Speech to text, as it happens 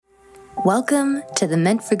Welcome to the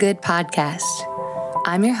Meant for Good podcast.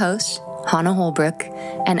 I'm your host, Hannah Holbrook,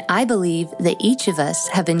 and I believe that each of us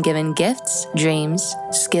have been given gifts, dreams,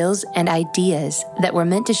 skills, and ideas that we're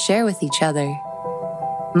meant to share with each other.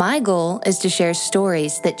 My goal is to share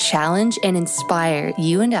stories that challenge and inspire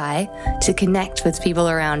you and I to connect with people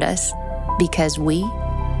around us because we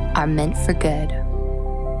are meant for good.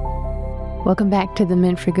 Welcome back to the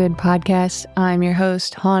Meant for Good podcast. I'm your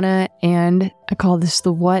host, Hannah, and I call this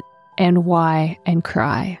the what and why and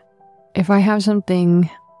cry. If I have something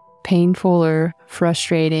painful or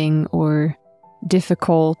frustrating or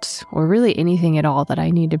difficult or really anything at all that I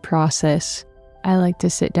need to process, I like to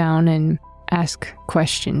sit down and ask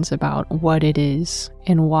questions about what it is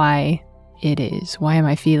and why it is. Why am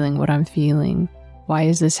I feeling what I'm feeling? Why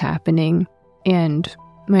is this happening? And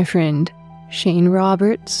my friend Shane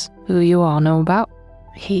Roberts, who you all know about,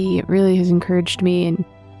 he really has encouraged me in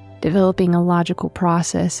developing a logical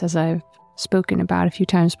process, as I've spoken about a few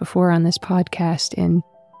times before on this podcast, and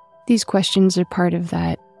these questions are part of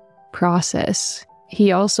that process.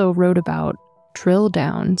 He also wrote about drill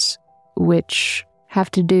downs, which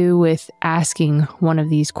have to do with asking one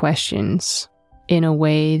of these questions in a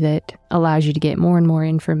way that allows you to get more and more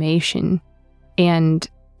information. And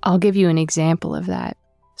I'll give you an example of that.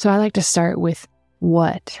 So I like to start with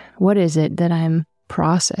what? What is it that I'm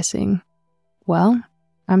processing? Well,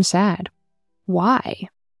 I'm sad. Why?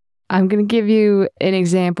 I'm going to give you an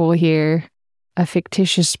example here. A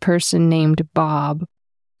fictitious person named Bob.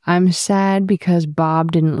 I'm sad because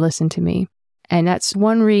Bob didn't listen to me. And that's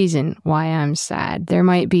one reason why I'm sad. There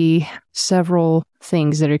might be several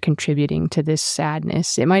things that are contributing to this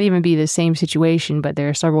sadness. It might even be the same situation, but there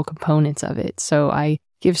are several components of it. So I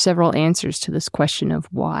give several answers to this question of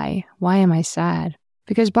why. Why am I sad?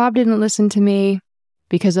 Because Bob didn't listen to me.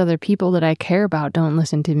 Because other people that I care about don't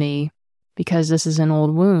listen to me. Because this is an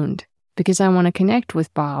old wound. Because I want to connect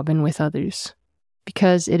with Bob and with others.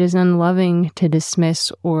 Because it is unloving to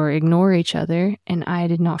dismiss or ignore each other, and I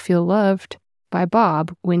did not feel loved by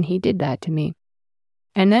Bob when he did that to me.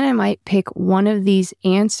 And then I might pick one of these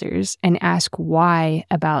answers and ask why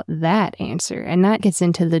about that answer, and that gets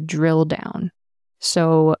into the drill down.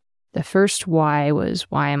 So the first why was,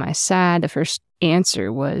 why am I sad? The first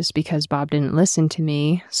answer was because Bob didn't listen to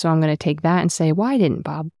me. So I'm going to take that and say, why didn't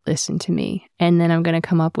Bob listen to me? And then I'm going to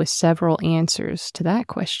come up with several answers to that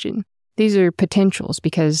question. These are potentials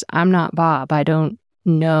because I'm not Bob. I don't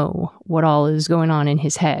know what all is going on in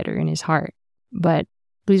his head or in his heart. But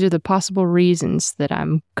these are the possible reasons that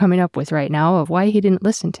I'm coming up with right now of why he didn't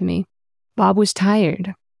listen to me. Bob was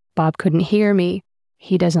tired. Bob couldn't hear me.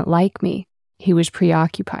 He doesn't like me. He was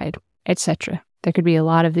preoccupied, etc. There could be a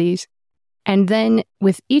lot of these. And then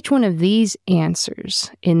with each one of these answers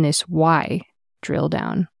in this why drill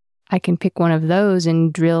down, I can pick one of those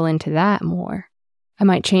and drill into that more. I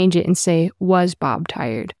might change it and say, was Bob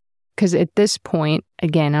tired? Because at this point,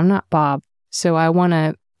 again, I'm not Bob, so I want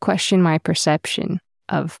to question my perception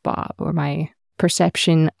of Bob or my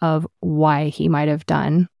perception of why he might have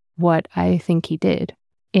done what I think he did.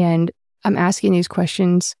 And I'm asking these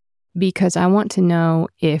questions because I want to know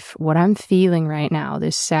if what I'm feeling right now,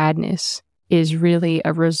 this sadness, is really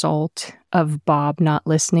a result of Bob not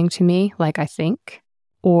listening to me like I think,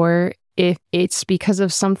 or if it's because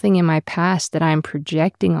of something in my past that I'm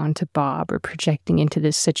projecting onto Bob or projecting into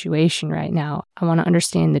this situation right now. I want to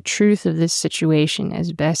understand the truth of this situation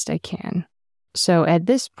as best I can. So at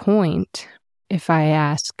this point, if I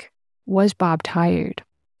ask, was Bob tired?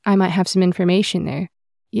 I might have some information there.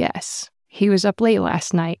 Yes, he was up late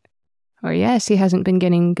last night. Or yes, he hasn't been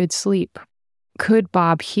getting good sleep. Could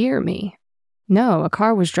Bob hear me? No, a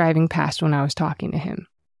car was driving past when I was talking to him.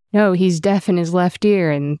 No, he's deaf in his left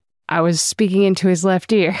ear and I was speaking into his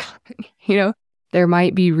left ear. There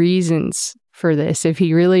might be reasons for this. If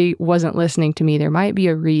he really wasn't listening to me, there might be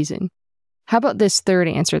a reason. How about this third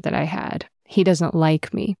answer that I had? He doesn't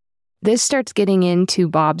like me. This starts getting into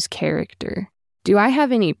Bob's character. Do I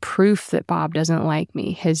have any proof that Bob doesn't like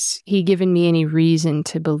me? Has he given me any reason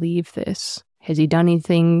to believe this? Has he done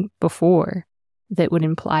anything before that would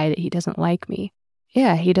imply that he doesn't like me?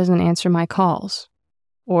 Yeah, he doesn't answer my calls.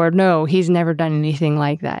 Or no, he's never done anything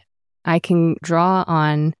like that. I can draw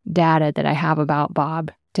on data that I have about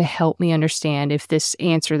Bob to help me understand if this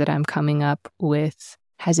answer that I'm coming up with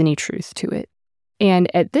has any truth to it. And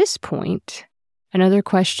at this point, another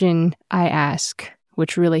question I ask,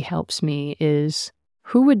 which really helps me, is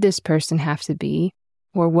who would this person have to be,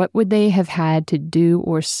 or what would they have had to do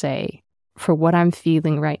or say for what I'm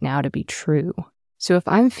feeling right now to be true? So if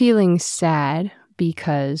I'm feeling sad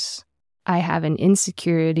because I have an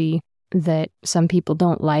insecurity that some people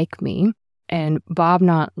don't like me, And Bob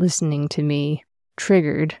not listening to me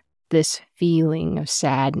triggered this feeling of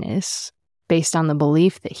sadness based on the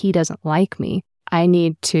belief that he doesn't like me. I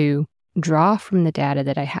need to draw from the data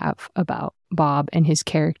that I have about Bob and his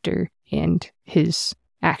character and his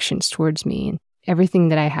actions towards me and everything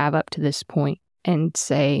that I have up to this point and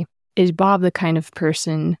say, is Bob the kind of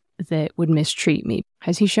person that would mistreat me?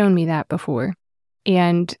 Has he shown me that before?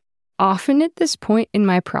 And often at this point in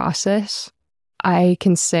my process, I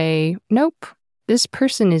can say, nope, this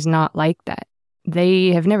person is not like that. They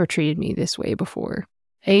have never treated me this way before.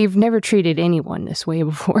 They've never treated anyone this way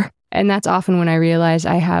before. And that's often when I realize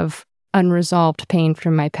I have unresolved pain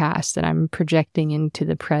from my past that I'm projecting into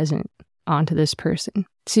the present onto this person.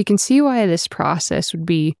 So you can see why this process would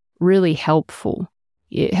be really helpful.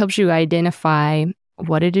 It helps you identify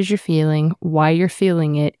what it is you're feeling, why you're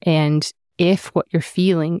feeling it, and if what you're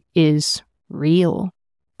feeling is real.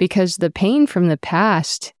 Because the pain from the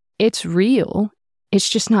past, it's real. It's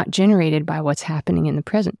just not generated by what's happening in the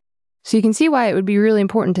present. So you can see why it would be really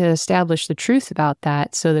important to establish the truth about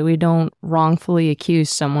that so that we don't wrongfully accuse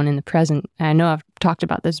someone in the present. I know I've talked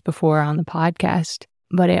about this before on the podcast,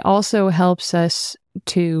 but it also helps us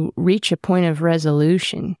to reach a point of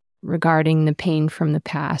resolution regarding the pain from the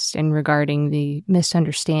past and regarding the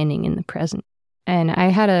misunderstanding in the present. And I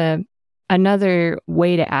had another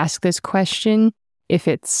way to ask this question if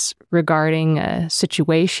it's regarding a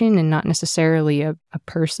situation and not necessarily a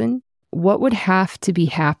person. What would have to be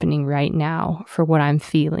happening right now for what I'm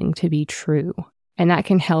feeling to be true? And that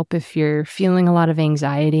can help if you're feeling a lot of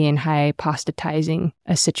anxiety and hypostatizing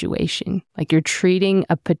a situation. Like you're treating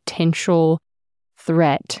a potential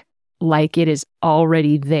threat like it is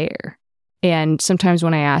already there. And sometimes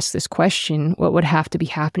when I ask this question, what would have to be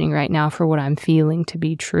happening right now for what I'm feeling to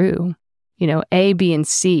be true? You know, A, B, and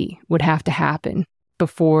C would have to happen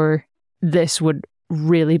before this would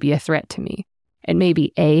really be a threat to me. And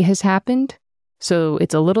maybe A has happened, so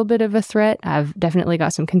it's a little bit of a threat. I've definitely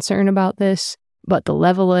got some concern about this, but the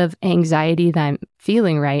level of anxiety that I'm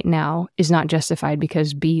feeling right now is not justified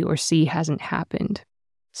because B or C hasn't happened.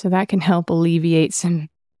 So that can help alleviate some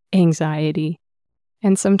anxiety.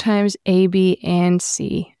 And sometimes A, B, and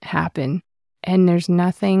C happen, and there's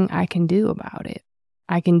nothing I can do about it.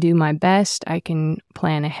 I can do my best, I can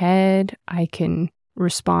plan ahead, I can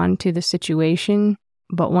respond to the situation.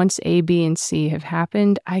 But once A, B, and C have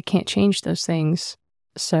happened, I can't change those things.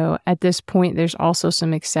 So at this point, there's also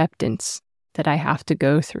some acceptance that I have to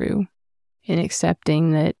go through in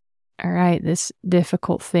accepting that, all right, this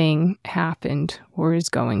difficult thing happened or is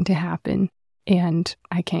going to happen. And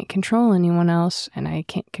I can't control anyone else and I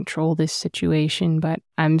can't control this situation, but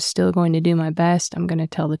I'm still going to do my best. I'm going to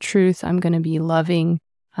tell the truth. I'm going to be loving.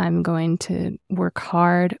 I'm going to work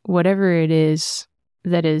hard. Whatever it is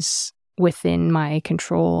that is within my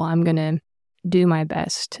control, I'm going to do my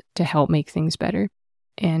best to help make things better.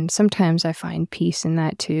 And sometimes I find peace in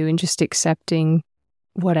that too, and just accepting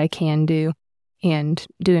what I can do and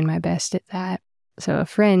doing my best at that. So a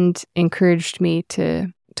friend encouraged me to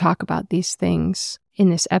talk about these things in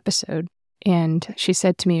this episode. And she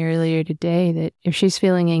said to me earlier today that if she's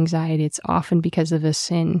feeling anxiety, it's often because of a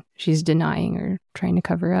sin she's denying or trying to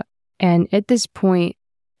cover up. And at this point,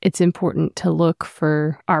 it's important to look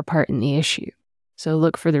for our part in the issue. So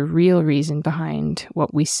look for the real reason behind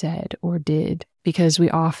what we said or did, because we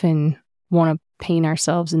often want to paint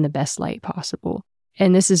ourselves in the best light possible.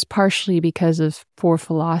 And this is partially because of poor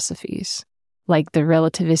philosophies, like the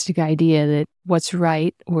relativistic idea that what's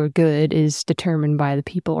right or good is determined by the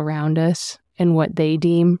people around us and what they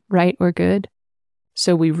deem right or good.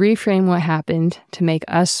 So we reframe what happened to make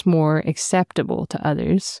us more acceptable to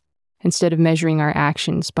others, instead of measuring our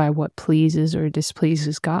actions by what pleases or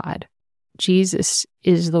displeases God. Jesus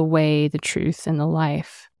is the way, the truth, and the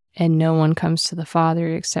life, and no one comes to the Father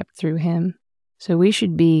except through him. So we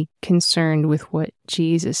should be concerned with what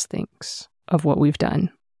Jesus thinks of what we've done,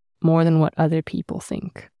 more than what other people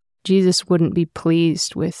think. Jesus wouldn't be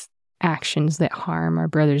pleased with actions that harm our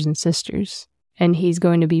brothers and sisters, and he's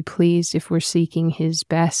going to be pleased if we're seeking his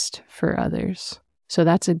best for others. So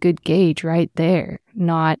that's a good gauge right there,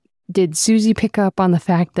 not, did Susie pick up on the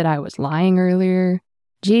fact that I was lying earlier?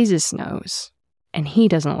 Jesus knows, and he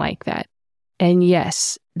doesn't like that. And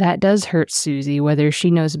yes, that does hurt Susie, whether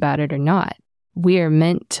she knows about it or not. We are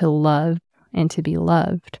meant to love and to be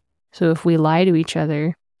loved. So if we lie to each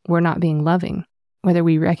other, we're not being loving. Whether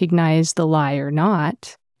we recognize the lie or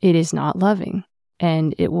not, it is not loving.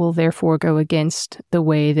 And it will therefore go against the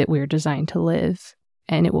way that we're designed to live,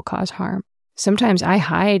 and it will cause harm. Sometimes I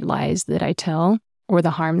hide lies that I tell or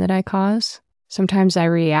the harm that I cause Sometimes I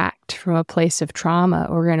react from a place of trauma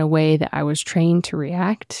or in a way that I was trained to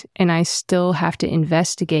react, and I still have to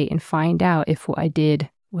investigate and find out if what I did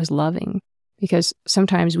was loving. Because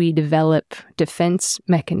sometimes we develop defense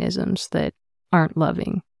mechanisms that aren't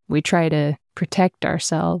loving. We try to protect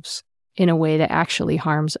ourselves in a way that actually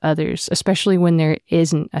harms others, especially when there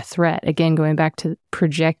isn't a threat. Again, going back to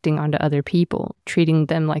projecting onto other people, treating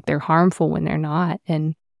them like they're harmful when they're not,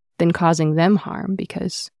 and then causing them harm,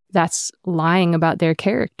 because that's lying about their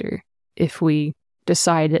character if we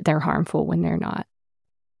decide that they're harmful when they're not.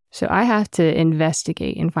 So I have to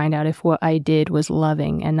investigate and find out if what I did was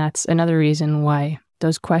loving. And that's another reason why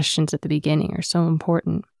those questions at the beginning are so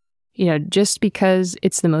important. Just because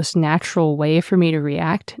it's the most natural way for me to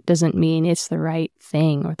react doesn't mean it's the right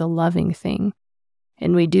thing or the loving thing.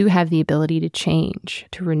 And we do have the ability to change,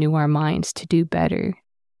 to renew our minds, to do better.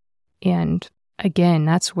 And again,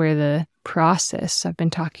 that's where the process I've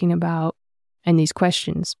been talking about and these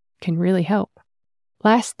questions can really help.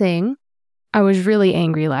 Last thing, I was really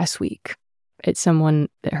angry last week at someone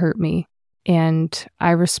that hurt me, and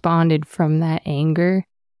I responded from that anger,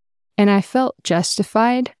 and I felt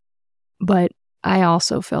justified, but I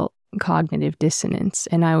also felt cognitive dissonance,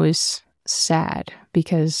 and I was sad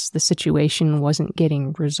because the situation wasn't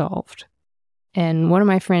getting resolved. And one of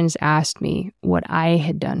my friends asked me what I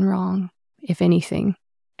had done wrong, if anything.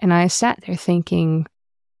 And I sat there thinking,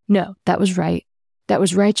 no, that was right. That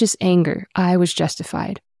was righteous anger. I was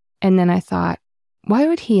justified. And then I thought, why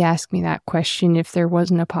would he ask me that question if there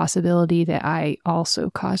wasn't a possibility that I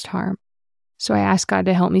also caused harm? So I asked God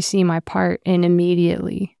to help me see my part, and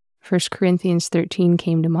immediately 1 Corinthians 13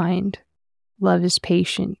 came to mind. Love is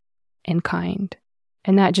patient and kind.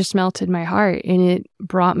 And that just melted my heart, and it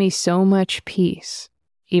brought me so much peace.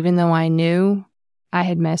 Even though I knew I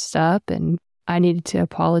had messed up and I needed to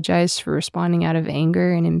apologize for responding out of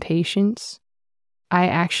anger and impatience, I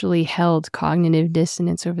actually held cognitive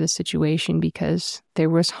dissonance over the situation because there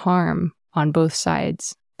was harm on both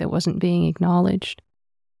sides that wasn't being acknowledged.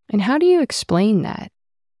 And how do you explain that?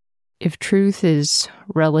 If truth is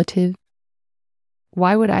relative,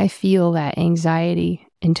 why would I feel that anxiety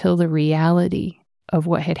until the reality of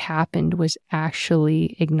what had happened was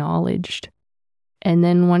actually acknowledged? And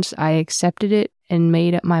then once I accepted it and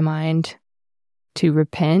made up my mind to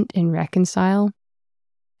repent and reconcile,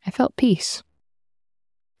 I felt peace.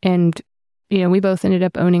 And, we both ended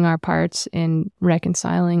up owning our parts and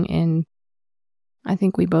reconciling, and I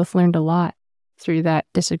think we both learned a lot through that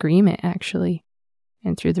disagreement, actually,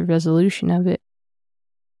 and through the resolution of it.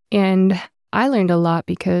 And I learned a lot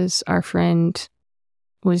because our friend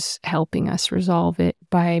was helping us resolve it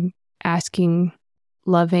by asking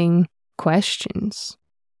loving questions.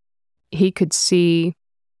 He could see,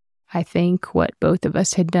 I think, what both of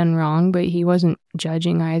us had done wrong, but he wasn't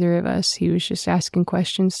judging either of us. He was just asking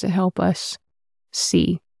questions to help us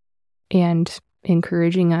see and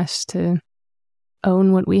encouraging us to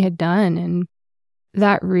own what we had done. And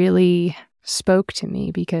that really spoke to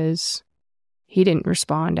me because he didn't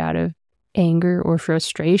respond out of anger or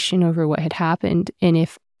frustration over what had happened. And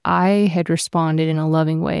if I had responded in a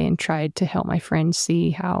loving way and tried to help my friend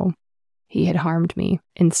see how he had harmed me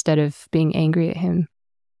instead of being angry at him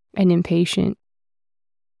and impatient,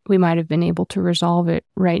 we might have been able to resolve it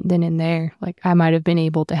right then and there. Like, I might have been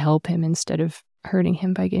able to help him instead of hurting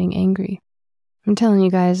him by getting angry. I'm telling you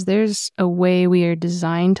guys, there's a way we are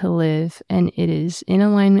designed to live, and it is in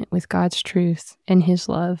alignment with God's truth and His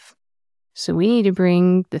love. So we need to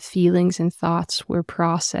bring the feelings and thoughts we're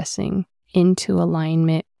processing into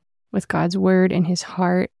alignment with God's word and His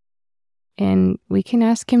heart. And we can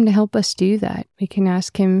ask Him to help us do that. We can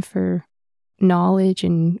ask Him for knowledge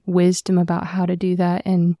and wisdom about how to do that.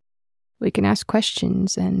 And we can ask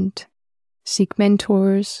questions and seek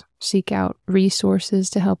mentors, seek out resources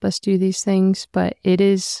to help us do these things. But it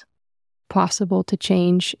is possible to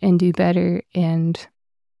change and do better. And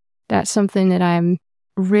that's something that I'm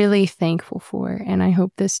really thankful for. And I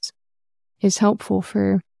hope this is helpful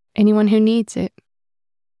for anyone who needs it.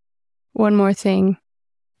 One more thing.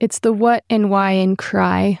 It's the what and why and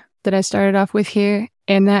cry that I started off with here.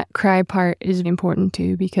 And that cry part is important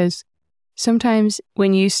too, because sometimes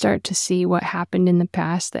when you start to see what happened in the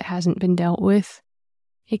past that hasn't been dealt with,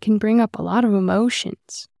 it can bring up a lot of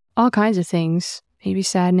emotions, all kinds of things, maybe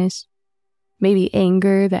sadness, maybe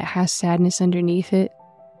anger that has sadness underneath it.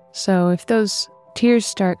 So if those tears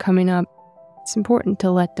start coming up, it's important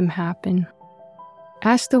to let them happen.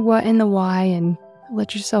 Ask the what and the why and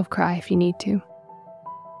let yourself cry if you need to.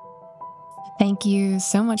 Thank you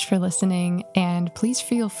so much for listening, and please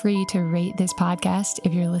feel free to rate this podcast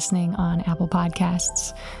if you're listening on Apple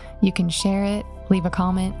Podcasts. You can share it, leave a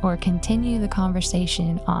comment, or continue the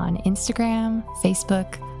conversation on Instagram,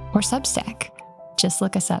 Facebook, or Substack. Just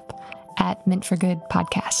look us up at Meant for Good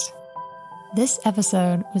Podcast. This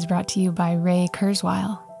episode was brought to you by Ray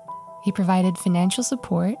Kurzweil. He provided financial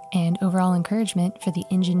support and overall encouragement for the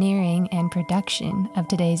engineering and production of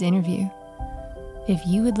today's interview. If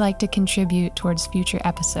you would like to contribute towards future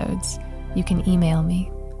episodes, you can email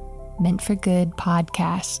me,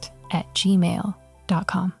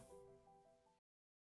 meantforgoodpodcast@gmail.com.